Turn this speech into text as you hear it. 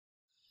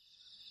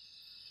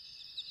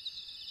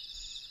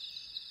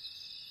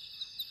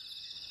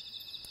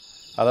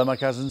Hello my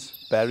cousins,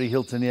 Barry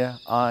Hilton here.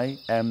 I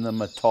am the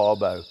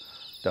Metabo.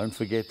 Don't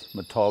forget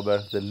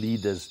Metabo, the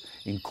leaders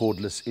in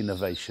cordless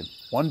innovation.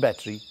 One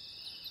battery,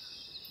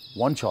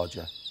 one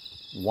charger,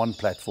 one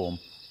platform,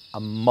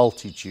 a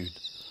multitude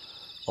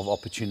of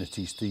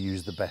opportunities to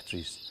use the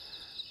batteries.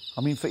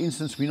 I mean, for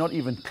instance, we're not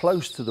even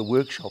close to the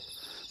workshop,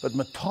 but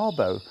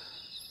Metabo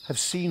have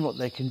seen what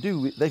they can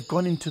do. They've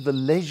gone into the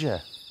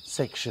leisure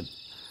section.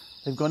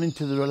 They've gone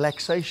into the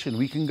relaxation.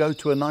 We can go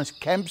to a nice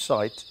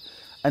campsite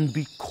and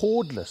be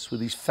cordless with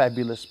these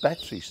fabulous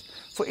batteries.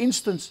 For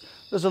instance,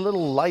 there's a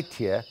little light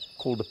here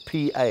called a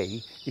PA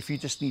if you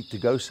just need to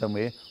go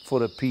somewhere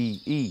for a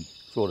PE,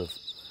 sort of,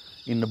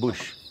 in the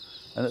bush.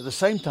 And at the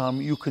same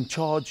time, you can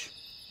charge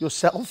your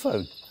cell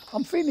phone.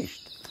 I'm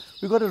finished.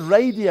 We've got a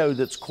radio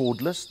that's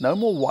cordless, no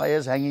more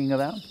wires hanging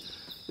around.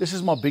 This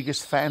is my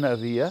biggest fan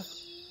over here.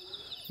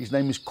 His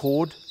name is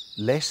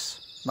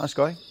Cordless, nice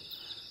guy.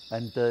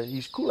 And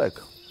he's cool. Like.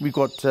 We've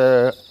got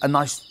a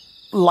nice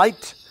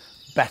light,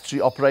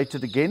 battery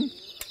operated again,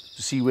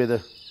 to see where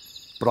the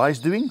braai's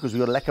doing, because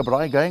we've got a lekker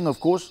braai going, of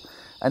course.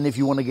 And if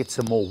you want to get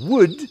some more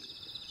wood,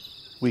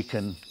 we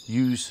can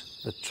use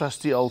the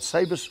trusty old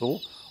saber saw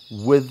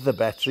with the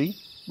battery.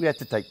 We had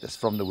to take this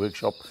from the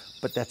workshop,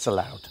 but that's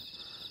allowed.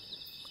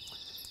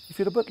 If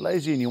you're a bit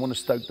lazy and you want to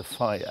stoke the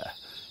fire,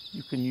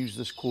 you can use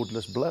this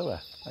cordless blower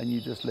and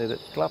you just let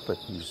it clap it.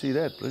 You see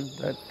that?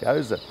 That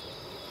goes it.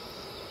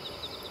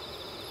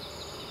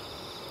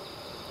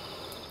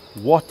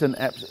 What an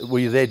app. Were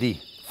you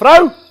ready?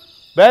 Vrou,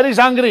 Barry's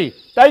hungry.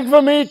 Take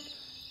for meat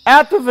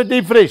out of the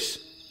deep freeze.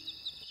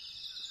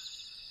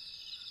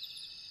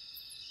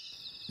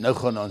 Nou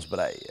gaan ons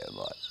braai.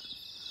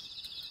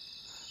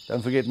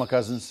 Don't forget, my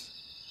cousins,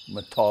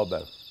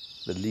 Metabo,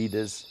 the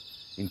leaders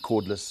in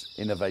cordless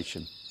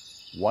innovation.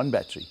 One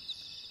battery,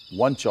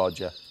 one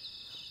charger,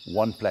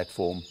 one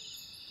platform,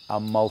 a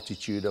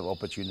multitude of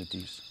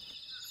opportunities.